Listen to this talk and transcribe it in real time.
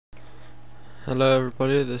Hello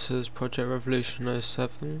everybody, this is Project Revolution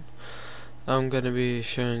 07. I'm going to be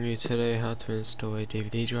showing you today how to install a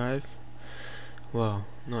DVD drive. Well,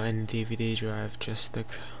 not any DVD drive, just the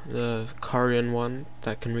Kreon one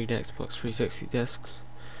that can read Xbox 360 discs.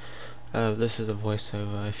 This is a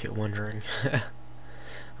voiceover if you're wondering.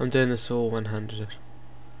 I'm doing this all one-handed,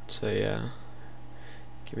 so yeah,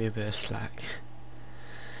 give me a bit of slack.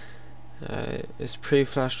 It's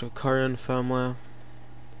pre-flashed with Kreon firmware.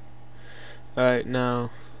 Right now,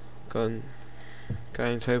 going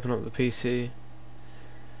to open up the PC.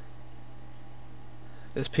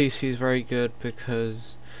 This PC is very good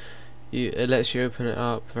because it lets you open it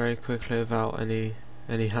up very quickly without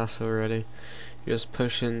any hassle really. You just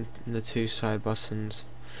push in the two side buttons,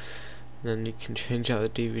 and then you can change out the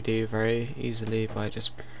DVD very easily by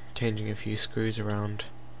just changing a few screws around.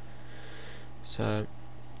 So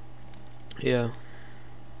yeah.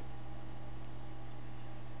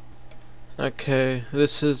 Okay,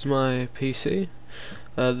 this is my PC.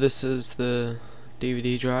 This is the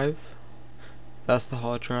DVD drive. That's the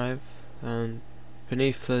hard drive, and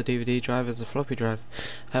beneath the DVD drive is the floppy drive.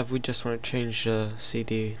 We just want to change the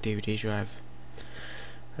CD DVD drive.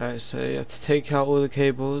 Alright, so you have to take out all the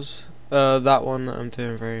cables. That one that I'm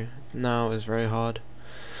doing now is very hard.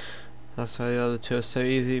 That's why the other two are so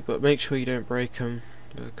easy, but make sure you don't break them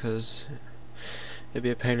because it'd be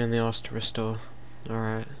a pain in the ass to restore.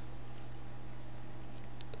 Alright.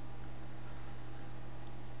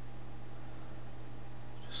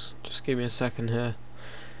 Just give me a second here.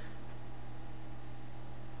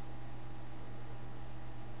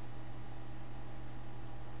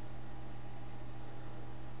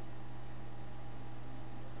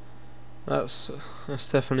 That's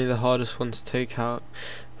definitely the hardest one to take out,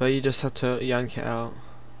 but you just have to yank it out.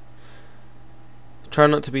 Try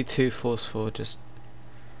not to be too forceful, just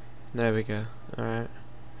there we go. Alright,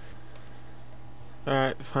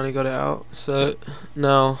 finally got it out. So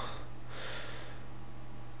now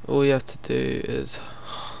all you have to do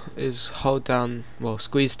is hold down, well,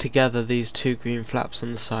 squeeze together these two green flaps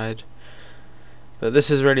on the side. But this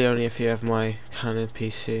is really only if you have my kind of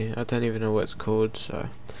PC. I don't even know what it's called, so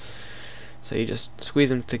you just squeeze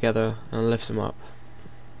them together and lift them up.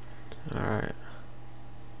 Alright.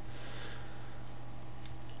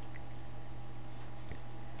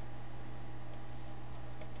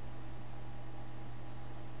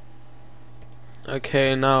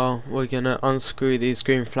 Okay, now we're gonna unscrew these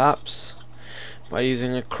green flaps by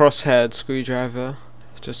using a cross-haired screwdriver,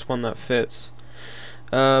 just one that fits.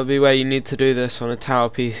 Beware, you need to do this on a tower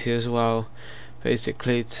PC as well,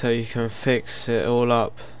 basically, so you can fix it all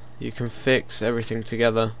up. You can fix everything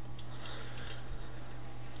together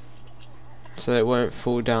so it won't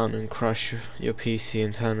fall down and crush your PC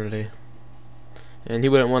internally. And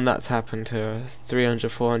you wouldn't want that to happen to a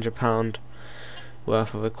 300-400 pound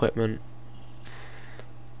worth of equipment.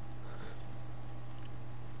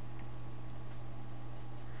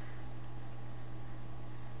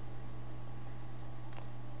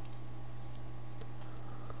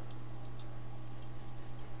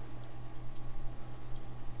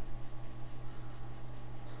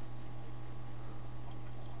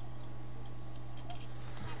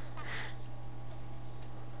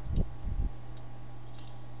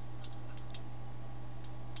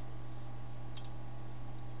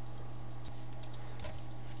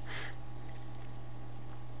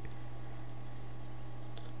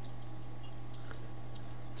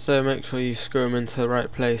 So make sure you screw them into the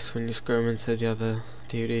right place when you screw them into the other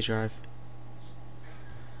DVD drive.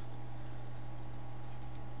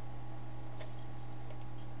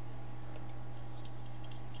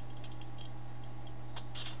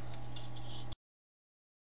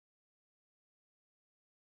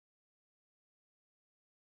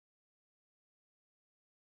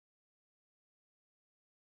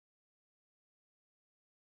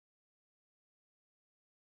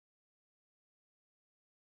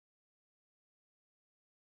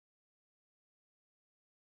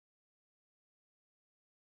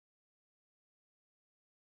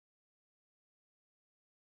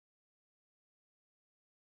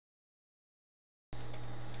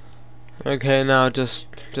 Okay, now just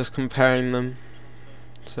comparing them.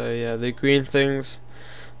 So yeah, the green things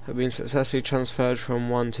have been successfully transferred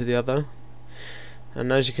from one to the other,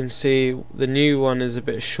 and as you can see, the new one is a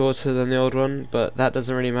bit shorter than the old one, but that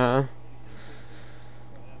doesn't really matter.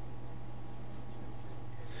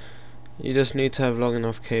 You just need to have long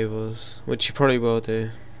enough cables, which you probably will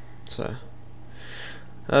do. So,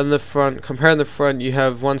 and the front, comparing the front, you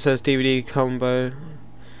have one says DVD combo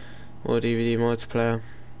or DVD multiplayer,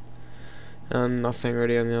 and nothing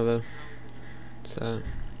really on the other. So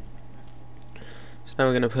Now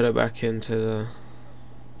we're going to put it back into the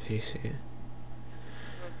PC.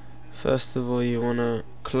 First of all, you want to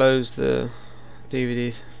close the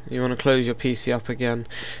DVD. You want to close your PC up again,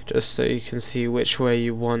 just so you can see which way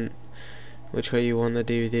you want the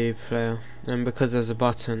DVD player. And because there's a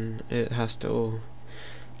button, it has to all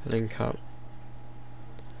link up.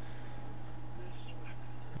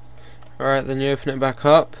 Alright, then you open it back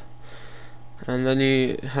up, and then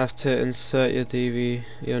you have to insert your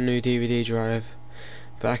new DVD drive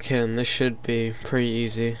back in. This should be pretty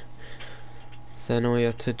easy. Then all you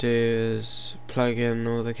have to do is plug in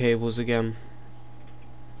all the cables again.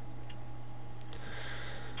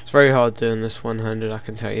 It's very hard doing this one-handed, I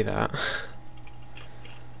can tell you that.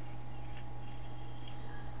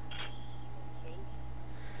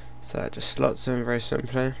 So it just slots in very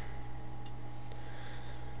simply.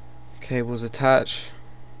 Cables attach.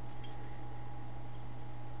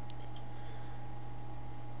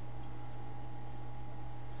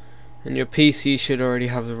 And your PC should already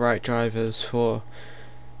have the right drivers for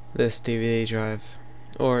this DVD drive,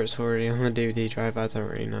 or it's already on the DVD drive, I don't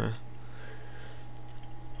really know.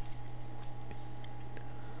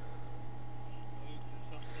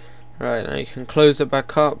 Right, now you can close it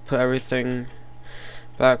back up, put everything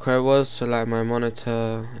back where it was, so like my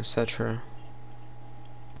monitor, etc.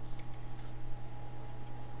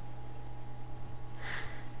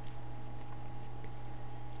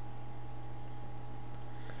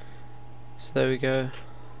 So there we go.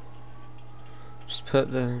 Just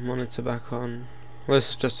put the monitor back on. Well,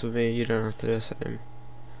 it's just for me, you don't have to do the same.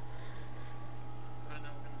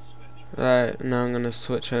 Right, now I'm going to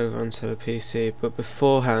switch over onto the PC, but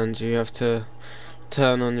beforehand you have to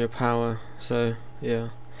turn on your power. So yeah,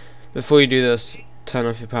 before you do this, turn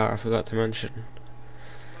off your power, I forgot to mention.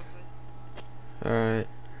 Alright,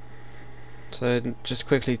 so just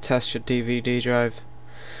quickly test your DVD drive,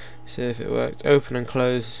 see if it worked. Open and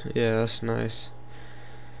close, yeah, that's nice.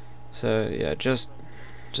 So yeah, just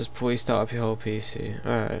before you start up your whole PC.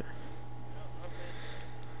 Alright,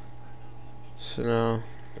 so now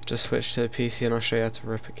just switch to the PC and I'll show you how to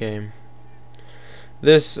rip a game.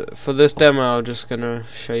 For this demo, I'm just gonna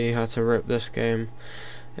show you how to rip this game,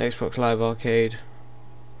 Xbox Live Arcade.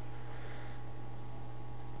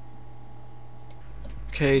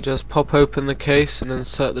 Okay, just pop open the case and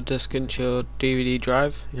insert the disc into your DVD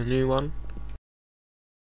drive, your new one.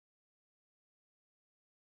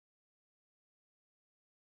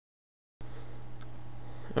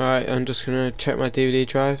 Alright, I'm just gonna check my DVD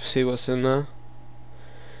drive, see what's in there.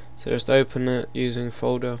 So just open it using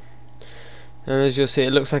folder, and as you'll see,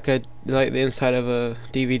 it looks like the inside of a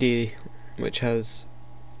DVD which has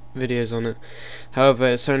videos on it. However,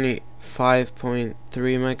 it's only 5.3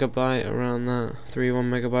 megabyte, around that,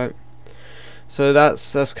 3.1 megabyte. So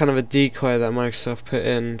that's kind of a decoy that Microsoft put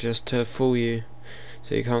in just to fool you,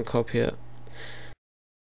 so you can't copy it.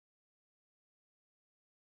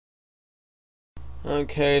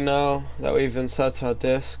 Okay, now that we've inserted our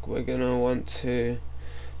disk, we're gonna want to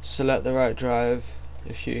select the right drive.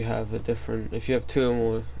 If you have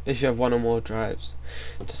one or more drives,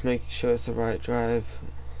 just make sure it's the right drive.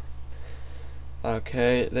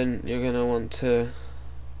 Okay, then we're gonna want to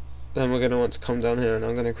come down here, and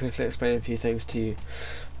I'm gonna quickly explain a few things to you.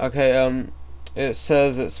 Okay, it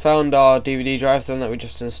says it's found our DVD drive, the one that we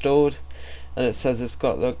just installed, and it says it's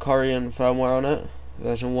got the Kreon firmware on it,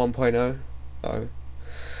 version 1.0.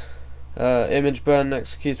 Image burn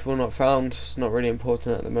executable not found. It's not really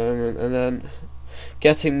important at the moment. And then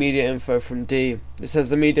getting media info from D. It says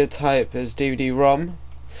the media type is DVD-ROM,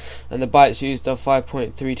 and the bytes used are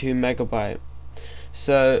 5.32 megabyte.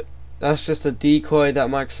 So that's just a decoy that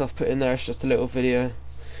Microsoft put in there. It's just a little video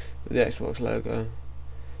with the Xbox logo.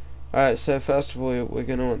 Alright, so first of all, we're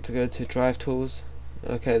going to want to go to Drive Tools.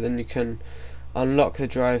 Okay, then you can unlock the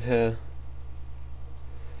drive here.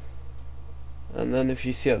 And then if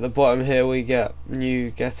you see at the bottom here, we get new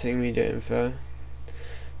getting media info.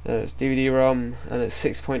 Then it's DVD-ROM, and it's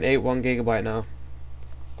 6.81 gigabyte now.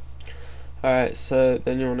 Alright, so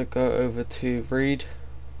then you want to go over to read.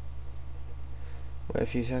 Wait a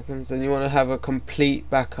few seconds. Then you want to have a complete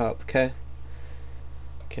backup, okay?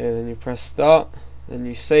 Okay, then you press start. Then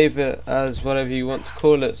you save it as whatever you want to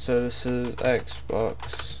call it. So this is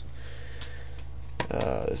Xbox.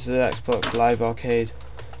 This is Xbox Live Arcade.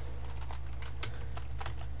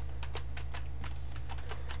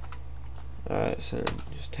 Alright, so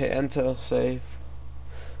just hit enter, save.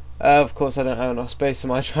 Of course I don't have enough space in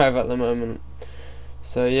my drive at the moment.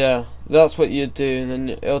 So yeah, that's what you do, and then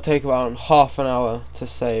it'll take about half an hour to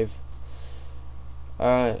save.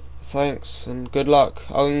 Alright, thanks and good luck.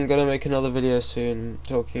 I'm gonna make another video soon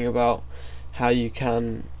talking about how you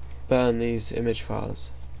can burn these image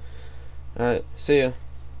files. Alright, see ya.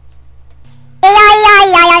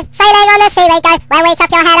 Sailing on the sea we go, when we chop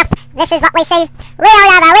your head off, this is what we sing. We all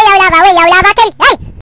love a, we all love a, we all love a king, hey!